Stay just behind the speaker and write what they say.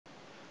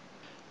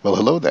Well,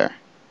 hello there.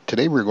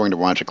 Today we're going to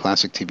watch a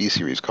classic TV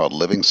series called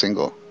Living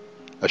Single,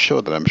 a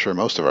show that I'm sure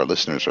most of our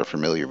listeners are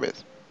familiar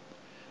with.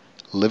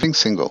 Living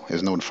Single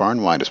is known far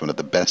and wide as one of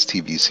the best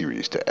TV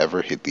series to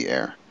ever hit the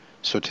air.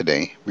 So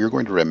today we are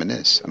going to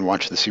reminisce and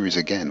watch the series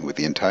again with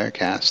the entire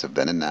cast of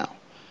then and now.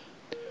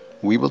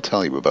 We will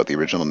tell you about the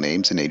original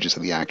names and ages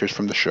of the actors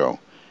from the show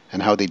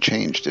and how they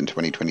changed in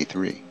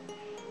 2023.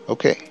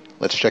 Okay,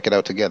 let's check it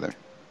out together.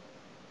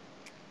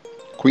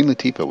 Queen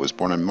Latifah was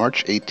born on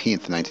March 18,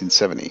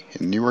 1970,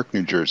 in Newark,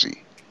 New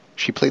Jersey.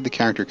 She played the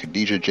character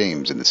Khadijah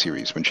James in the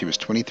series when she was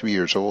 23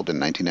 years old in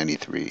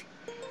 1993.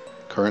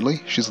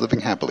 Currently, she's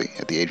living happily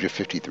at the age of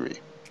 53.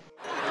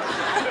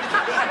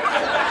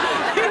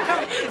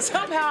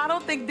 Somehow, I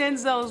don't think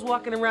Denzel is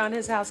walking around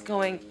his house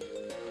going,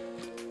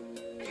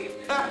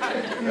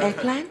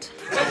 eggplant?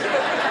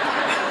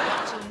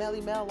 Watching Melly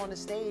Mel on the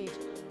stage,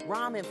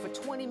 rhyming for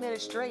 20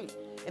 minutes straight.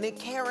 And then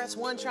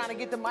KRS-One trying to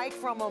get the mic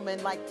from him,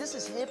 and like, this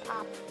is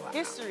hip-hop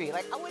history.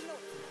 Like, I wouldn't know.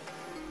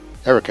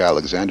 Erica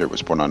Alexander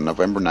was born on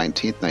November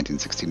 19,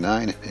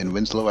 1969, in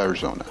Winslow,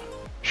 Arizona.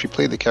 She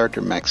played the character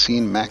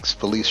Maxine Max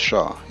Felice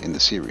Shaw in the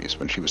series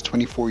when she was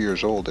 24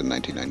 years old in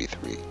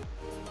 1993.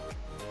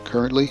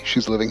 Currently,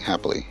 she's living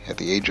happily at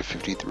the age of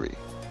 53.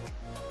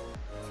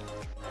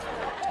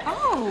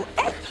 Oh,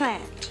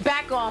 eggplant.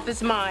 Back off,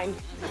 it's mine.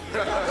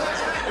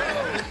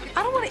 I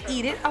don't want to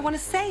eat it, I want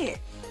to say it.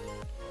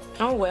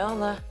 Oh,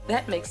 well,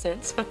 that makes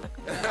sense.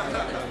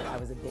 I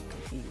was a bit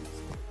confused.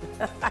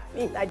 I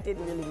mean, I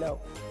didn't really know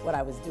what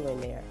I was doing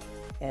there,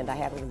 and I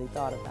haven't really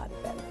thought about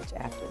it that much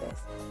after this.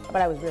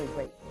 But I was really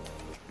grateful.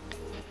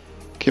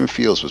 Kim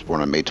Fields was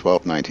born on May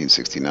 12,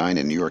 1969,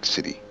 in New York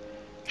City.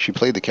 She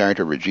played the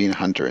character Regina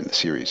Hunter in the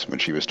series when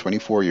she was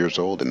 24 years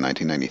old in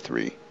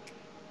 1993.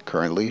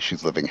 Currently,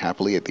 she's living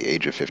happily at the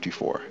age of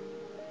 54.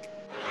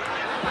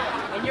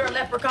 And you're a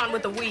leprechaun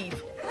with a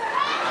weave.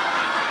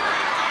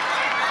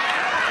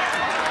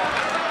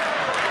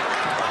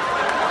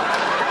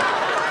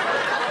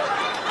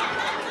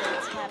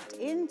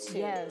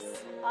 Yes.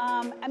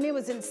 I mean,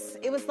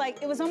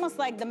 it was almost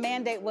like the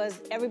mandate was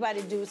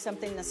everybody do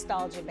something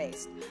nostalgia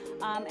based,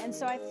 and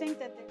so I think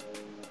that.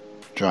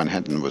 John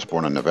Henton was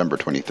born on November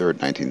 23,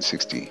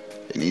 1960,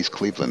 in East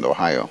Cleveland,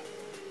 Ohio.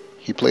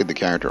 He played the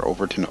character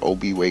Overton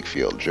O.B.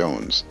 Wakefield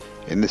Jones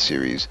in the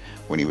series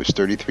when he was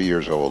 33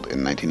 years old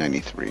in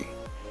 1993.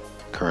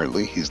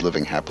 Currently, he's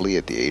living happily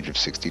at the age of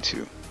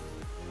 62.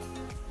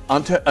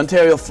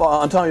 Antonio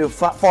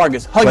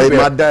Fargas, Huggy Played Bear,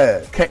 my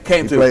dad.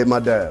 Came He to. played my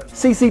dad.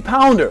 CC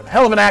Pounder,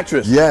 hell of an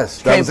actress. Yes,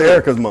 that was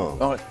Erica's mom.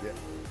 Oh,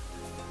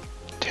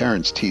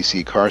 Terrence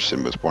T.C.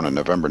 Carson was born on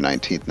November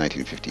 19,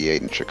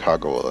 1958 in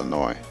Chicago,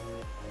 Illinois.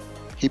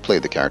 He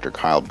played the character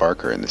Kyle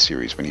Barker in the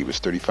series when he was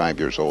 35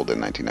 years old in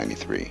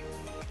 1993.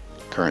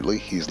 Currently,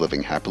 he's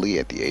living happily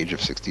at the age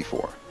of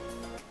 64.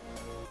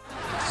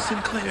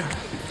 Sinclair,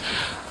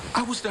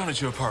 I was down at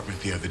your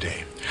apartment the other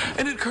day,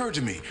 and it occurred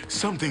to me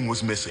something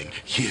was missing.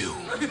 You.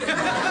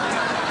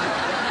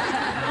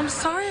 I'm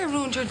sorry I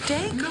ruined your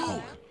day.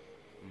 No.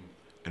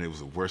 And it was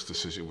the worst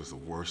decision. It was the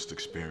worst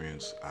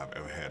experience I've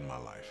ever had in my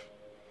life.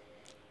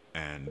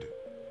 And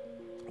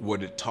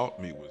what it taught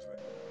me was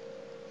that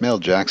Mel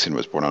Jackson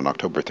was born on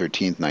October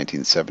 13,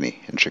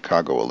 1970, in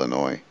Chicago,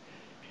 Illinois.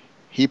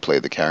 He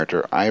played the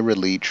character Ira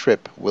Lee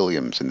Tripp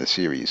Williams in the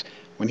series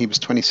when he was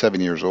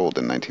 27 years old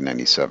in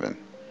 1997.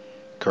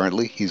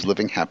 Currently, he's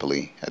living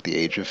happily at the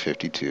age of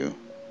 52.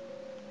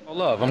 Oh,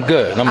 love, I'm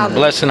good. I'm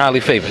blessed and highly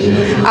favored.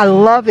 I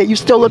love it. You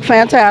still look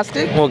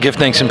fantastic. We'll give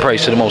thanks and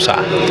praise to the Most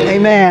High.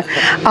 Amen.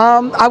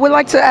 I would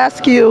like to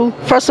ask you,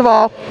 first of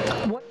all,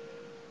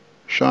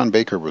 Sean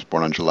Baker was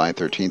born on July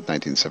 13,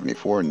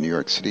 1974, in New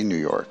York City, New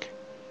York.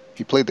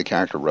 He played the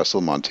character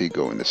Russell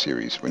Montego in the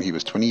series when he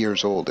was 20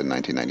 years old in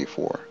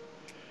 1994.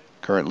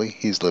 Currently,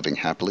 he's living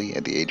happily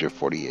at the age of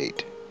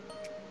 48.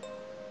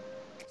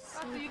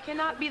 You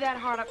cannot be that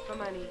hard up for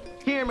money.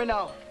 Hear me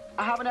now.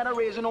 I haven't had a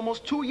raise in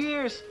almost 2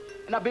 years,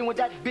 and I've been with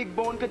that big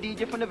bone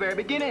Khadijah from the very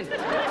beginning.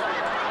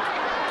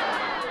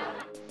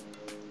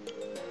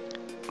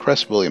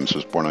 Cress Williams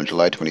was born on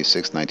July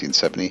 26,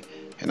 1970,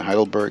 in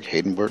Heidelberg,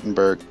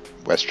 Baden-Württemberg,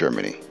 West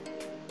Germany.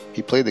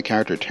 He played the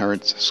character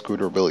Terrence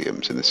Scooter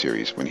Williams in the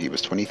series when he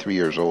was 23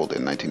 years old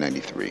in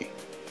 1993.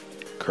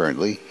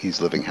 Currently, he's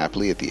living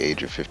happily at the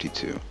age of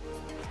 52.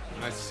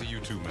 Nice to see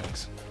you too,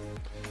 Max.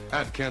 I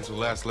had to cancel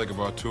the last leg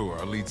of our tour.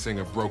 Our lead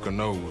singer broke a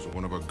nose and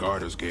one of her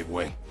garters gave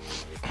way.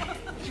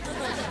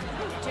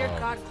 Dear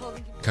God,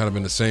 clothing. Kind of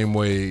in the same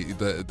way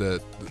that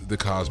the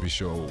Cosby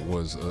Show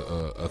was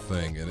a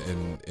thing,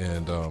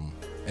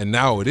 and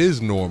now it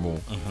is normal,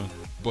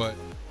 but.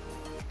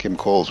 Kim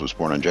Coles was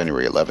born on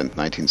January 11,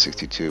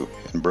 1962,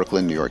 in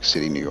Brooklyn, New York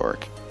City, New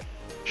York.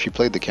 She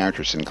played the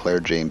character Sinclair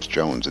James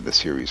Jones in the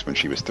series when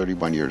she was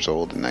 31 years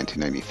old in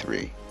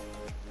 1993.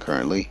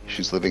 Currently,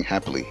 she's living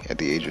happily at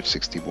the age of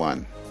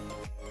 61.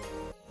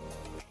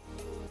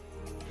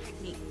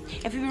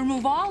 If you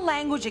remove all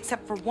language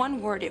except for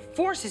one word, it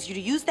forces you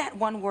to use that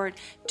one word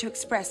to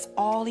express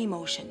all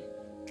emotion.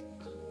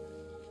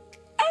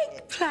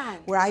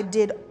 Eggplant! Where I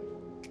did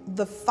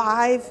the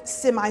 5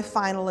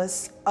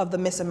 semifinalists of the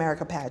Miss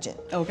America pageant.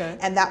 Okay.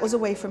 And that was a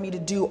way for me to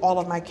do all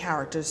of my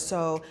characters.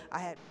 So I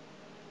had...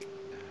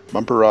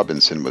 Bumper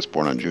Robinson was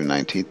born on June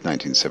 19,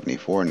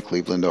 1974 in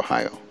Cleveland,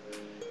 Ohio.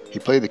 He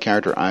played the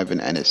character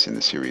Ivan Ennis in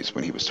the series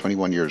when he was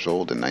 21 years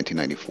old in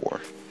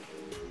 1994.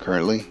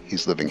 Currently,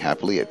 he's living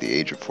happily at the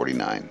age of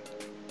 49.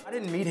 I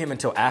didn't meet him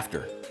until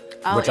after,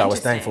 which I was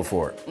thankful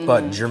for.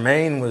 But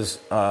Jermaine was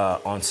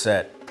on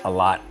set a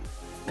lot,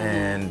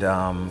 and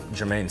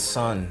Jermaine's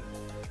son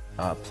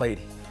played.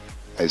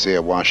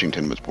 Isaiah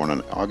Washington was born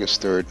on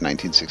August 3,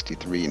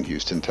 1963 in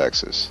Houston,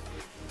 Texas.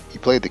 He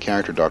played the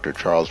character Dr.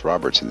 Charles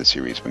Roberts in the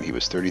series when he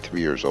was 33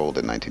 years old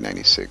in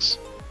 1996.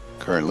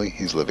 Currently,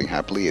 he's living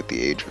happily at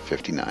the age of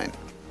 59.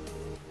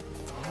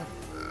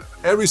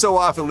 Every so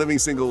often, Living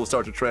Single will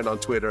start to trend on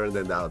Twitter, and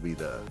then that'll be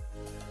the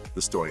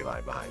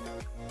storyline behind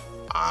it.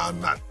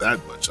 I'm not that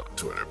much on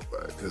Twitter,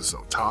 but it's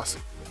so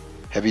tossing.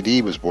 Heavy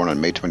D was born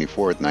on May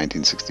 24,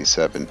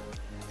 1967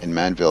 in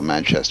Manville,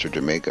 Manchester,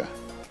 Jamaica.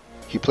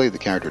 He played the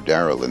character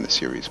Daryl in the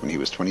series when he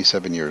was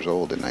 27 years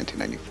old in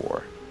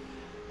 1994.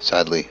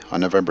 Sadly,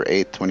 on November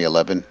 8,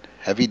 2011,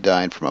 Heavy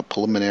died from a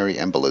pulmonary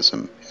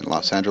embolism in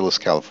Los Angeles,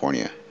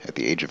 California at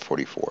the age of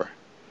 44.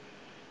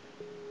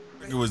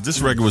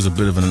 This record was a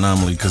bit of an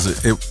anomaly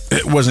because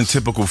it wasn't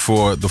typical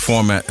for the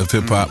format of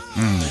hip-hop,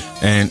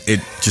 and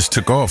it just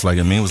took off. Like,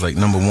 I mean, it was like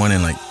 #1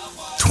 in like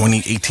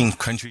 18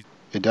 countries.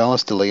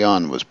 Idalis de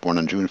Leon was born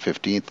on June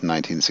 15,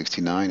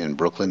 1969 in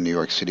Brooklyn, New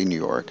York City, New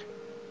York.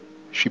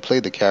 She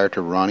played the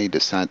character Ronnie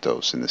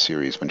DeSantos in the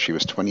series when she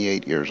was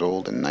 28 years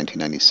old in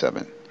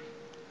 1997.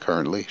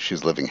 Currently,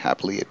 she's living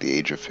happily at the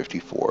age of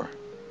 54.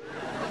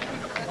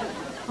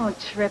 Oh,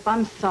 Trip,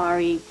 I'm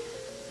sorry.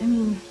 I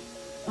mean,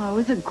 it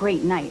was a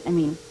great night. I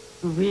mean,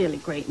 a really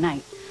great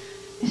night.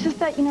 It's just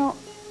that, you know,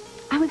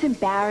 I was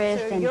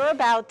embarrassed. So you're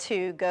about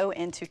to go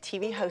into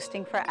TV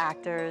hosting for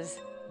actors,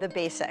 the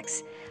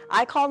basics.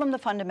 I call them the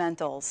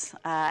fundamentals,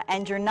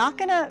 and you're not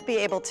going to be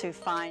able to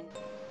find...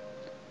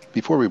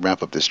 Before we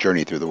wrap up this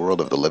journey through the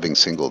world of the Living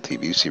Single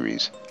TV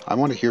series, I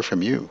want to hear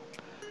from you.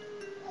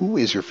 Who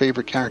is your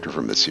favorite character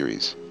from this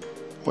series?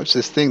 What's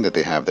this thing that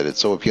they have that is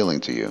so appealing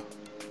to you?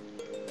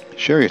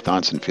 Share your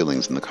thoughts and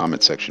feelings in the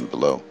comment section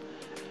below.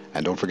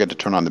 And don't forget to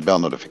turn on the bell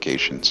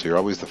notification so you're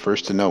always the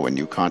first to know when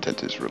new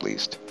content is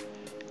released.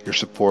 Your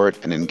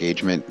support and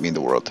engagement mean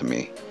the world to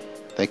me.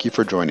 Thank you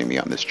for joining me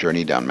on this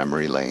journey down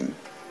memory lane.